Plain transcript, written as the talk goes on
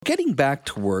getting back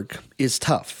to work is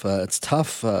tough. It's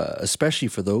tough, especially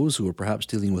for those who are perhaps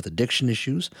dealing with addiction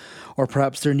issues, or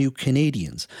perhaps they're new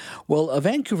Canadians. Well, a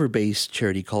Vancouver-based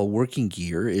charity called Working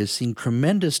Gear is seeing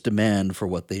tremendous demand for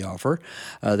what they offer.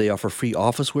 They offer free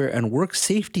office wear and work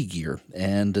safety gear,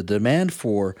 and the demand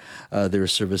for their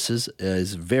services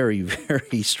is very,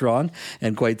 very strong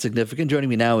and quite significant. Joining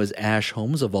me now is Ash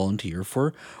Holmes, a volunteer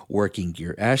for Working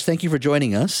Gear. Ash, thank you for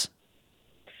joining us.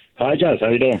 Hi, Jazz. How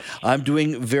are you doing? I'm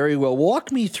doing very well.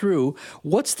 Walk me through,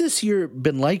 what's this year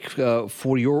been like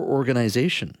for your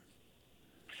organization?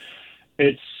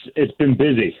 It's been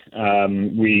busy.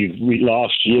 We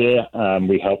last year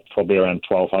we helped probably around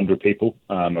 1,200 people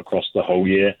across the whole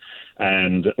year,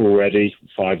 and already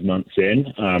 5 months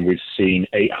in, we've seen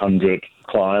 800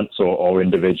 clients or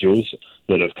individuals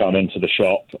that have come into the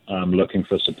shop looking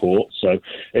for support. So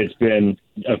it's been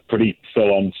a pretty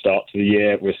full-on start to the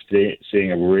year. We're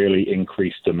seeing a really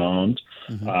increased demand,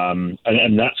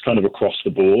 and that's kind of across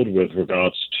the board with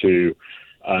regards to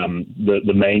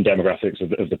the main demographics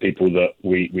of the people that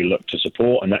we look to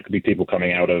support, and that could be people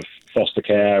coming out of foster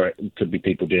care. It could be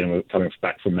people coming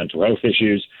back from mental health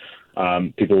issues,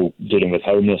 people dealing with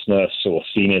homelessness, or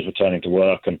seniors returning to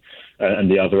work,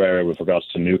 and the other area with regards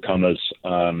to newcomers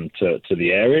to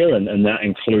the area, and that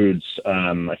includes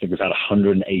I think we've had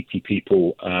 180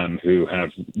 people who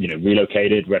have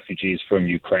relocated, refugees from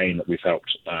Ukraine that we've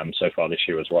helped so far this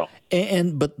year as well.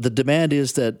 But the demand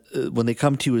is that when they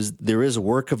come to you, there is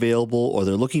work available, or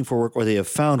they're looking for work, or they have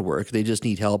found work. They just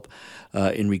need help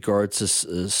in regards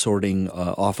to sorting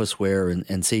office wear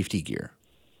and safety gear.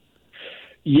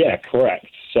 Yeah, correct.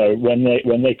 So when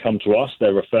they come to us,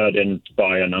 they're referred in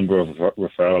by a number of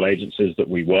referral agencies that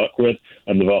we work with,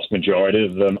 and the vast majority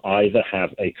of them either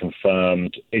have a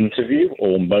confirmed interview,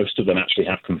 or most of them actually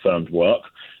have confirmed work.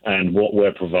 And what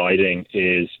we're providing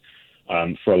is,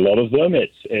 for a lot of them,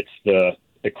 it's the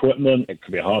equipment. It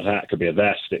could be a hard hat, it could be a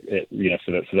vest.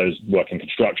 For those working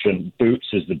construction, boots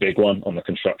is the big one on the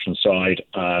construction side.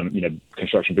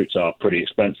 Construction boots are pretty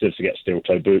expensive to get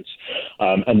steel-toe boots.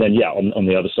 And then, on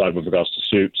the other side, with regards to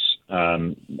suits,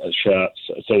 shirts,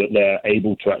 so that they're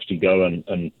able to actually go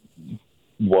and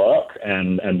work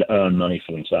and earn money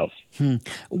for themselves.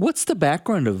 What's the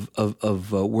background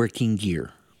of Working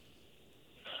Gear?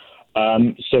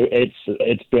 So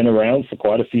it's been around for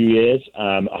quite a few years.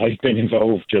 I've been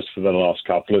involved just for the last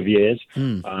couple of years,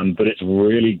 but it's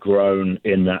really grown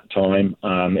in that time.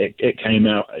 It came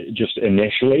out just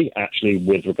initially, actually,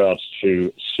 with regards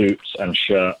to suits and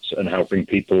shirts and helping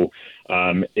people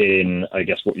in, I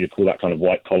guess, what you'd call that kind of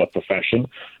white-collar profession.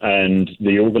 And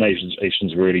the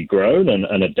organization's really grown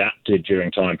and adapted during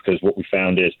time, because what we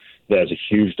found is there's a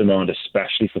huge demand,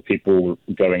 especially for people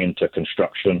going into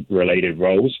construction-related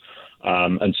roles.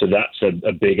 And so that's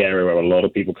a big area where a lot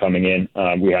of people coming in.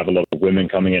 We have a lot of women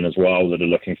coming in as well that are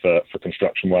looking for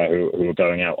construction wear, who are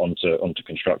going out onto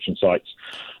construction sites.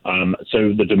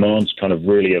 So the demand's kind of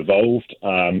really evolved.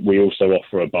 We also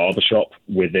offer a barbershop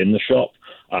within the shop,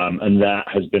 and that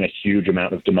has been a huge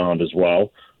amount of demand as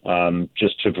well,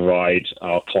 just to provide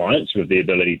our clients with the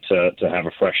ability to have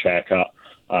a fresh haircut,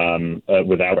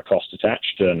 without a cost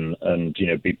attached, and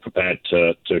be prepared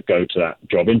to go to that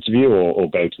job interview or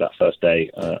go to that first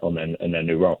day in their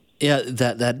new role. Yeah,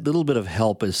 that little bit of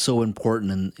help is so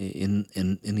important in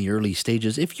the early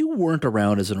stages. If you weren't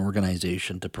around as an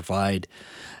organization to provide,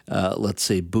 let's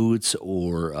say, boots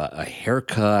or a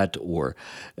haircut, or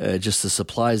just the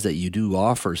supplies that you do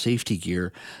offer, safety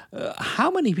gear, how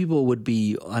many people would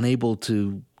be unable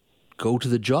to go to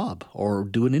the job or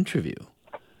do an interview?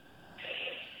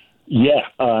 Yeah,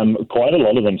 quite a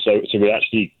lot of them. So we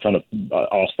actually kind of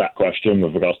asked that question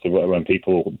with regards to when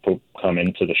people come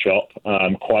into the shop.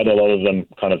 Quite a lot of them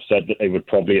kind of said that they would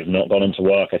probably have not gone into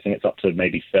work. I think it's up to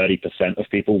maybe 30% of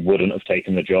people wouldn't have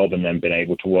taken the job and then been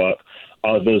able to work.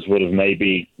 Others would have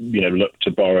maybe, looked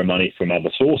to borrow money from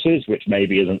other sources, which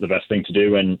maybe isn't the best thing to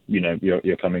do when,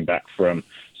 you're coming back from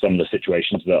some of the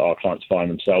situations that our clients find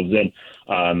themselves in.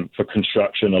 For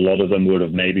construction, a lot of them would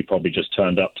have probably just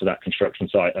turned up to that construction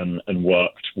site and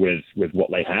worked with what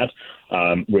they had,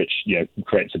 which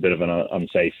creates a bit of an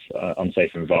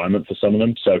unsafe environment for some of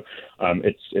them. So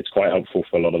it's quite helpful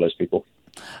for a lot of those people.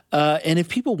 And if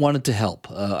people wanted to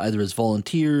help, either as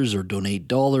volunteers or donate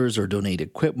dollars or donate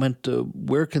equipment,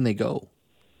 where can they go?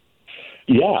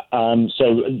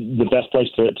 So the best place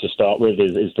to start with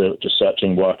is just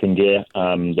searching Working Gear.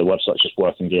 The website's just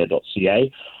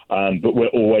workinggear.ca. But we're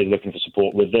always looking for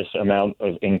support with this amount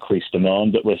of increased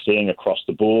demand that we're seeing across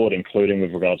the board, including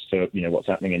with regards to what's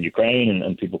happening in Ukraine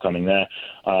and people coming there.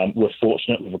 We're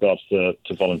fortunate with regards to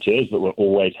volunteers, but we're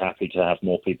always happy to have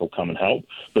more people come and help.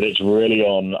 But it's really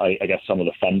on, I guess, some of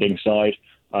the funding side.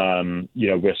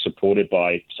 We're supported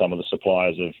by some of the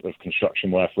suppliers of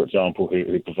construction wear, for example,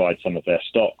 who provide some of their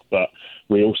stock, but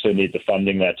we also need the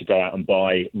funding there to go out and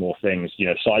buy more things.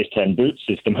 Size 10 boots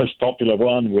is the most popular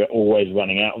one. We're always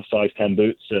running out of size 10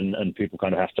 boots, and people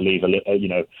kind of have to leave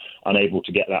unable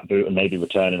to get that boot and maybe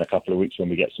return in a couple of weeks when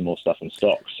we get some more stuff in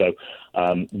stock. So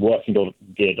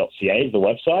workinggear.ca is the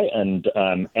website, and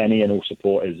any and all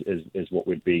support is what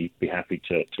we'd be happy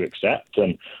to accept,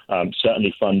 and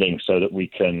certainly funding so that we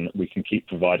can keep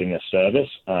providing this service,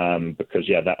 because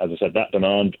as I said, that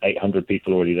demand, 800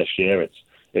 people already this year,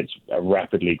 it's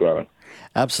rapidly growing.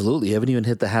 Absolutely. You haven't even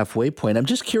hit the halfway point. I'm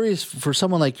just curious, for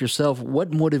someone like yourself,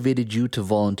 what motivated you to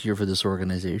volunteer for this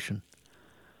organization?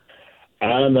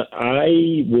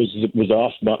 I was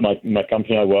asked, my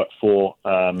company I work for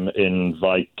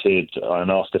invited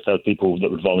and asked if there were people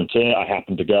that would volunteer. I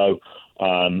happened to go,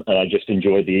 and I just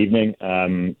enjoyed the evening.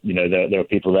 There are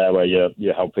people there where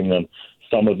you're helping them.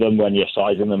 Some of them, when you're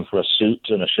sizing them for a suit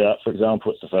and a shirt, for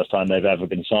example, it's the first time they've ever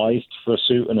been sized for a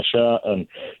suit and a shirt, and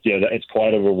it's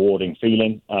quite a rewarding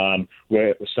feeling.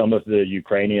 Where some of the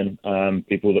Ukrainian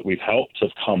people that we've helped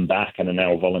have come back and are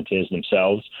now volunteers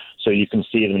themselves, so you can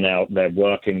see them now. They're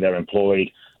working, they're employed,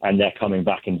 and they're coming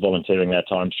back and volunteering their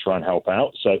time to try and help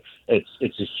out. So it's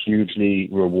a hugely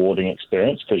rewarding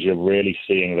experience, because you're really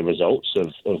seeing the results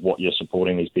of what you're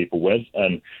supporting these people with,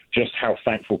 and just how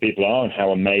thankful people are and how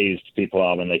amazed people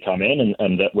are when they come in,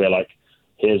 and that we're like,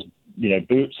 here's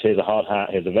boots, here's a hard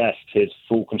hat, here's a vest, here's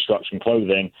full construction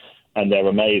clothing, and they're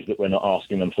amazed that we're not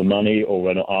asking them for money or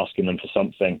we're not asking them for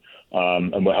something,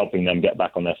 and we're helping them get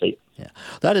back on their feet. Yeah,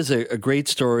 that is a great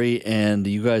story, and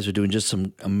you guys are doing just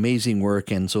some amazing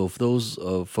work. And so if those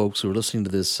folks who are listening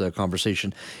to this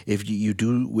conversation, if you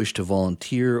do wish to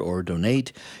volunteer or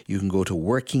donate, you can go to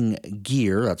Working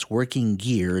Gear. That's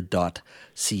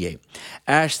workinggear.ca.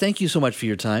 Ash, thank you so much for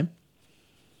your time.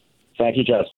 Thank you, Jess.